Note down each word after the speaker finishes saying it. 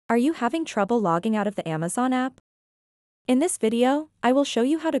Are you having trouble logging out of the Amazon app? In this video, I will show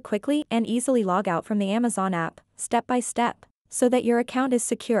you how to quickly and easily log out from the Amazon app, step by step, so that your account is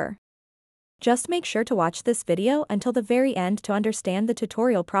secure. Just make sure to watch this video until the very end to understand the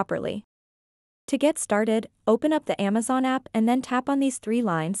tutorial properly. To get started, open up the Amazon app and then tap on these three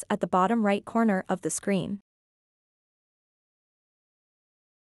lines at the bottom right corner of the screen.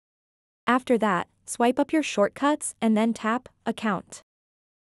 After that, swipe up your shortcuts and then tap Account.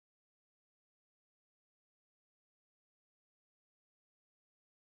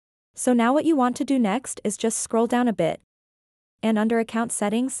 So now what you want to do next is just scroll down a bit. And under Account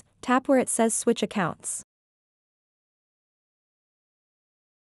Settings, tap where it says Switch Accounts.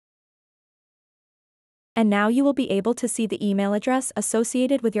 And now you will be able to see the email address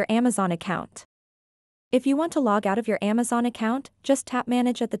associated with your Amazon account. If you want to log out of your Amazon account, just tap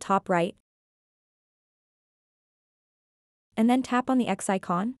Manage at the top right. And then tap on the X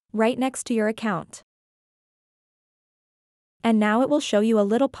icon, right next to your account. And now it will show you a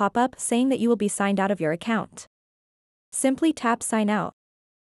little pop-up saying that you will be signed out of your account. Simply tap Sign Out.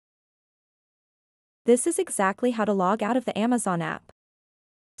 This is exactly how to log out of the Amazon app.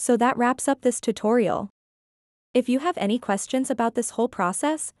 So that wraps up this tutorial. If you have any questions about this whole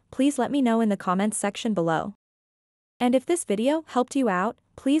process, please let me know in the comments section below. And if this video helped you out,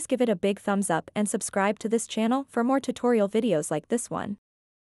 please give it a big thumbs up and subscribe to this channel for more tutorial videos like this one.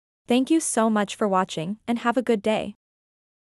 Thank you so much for watching and have a good day.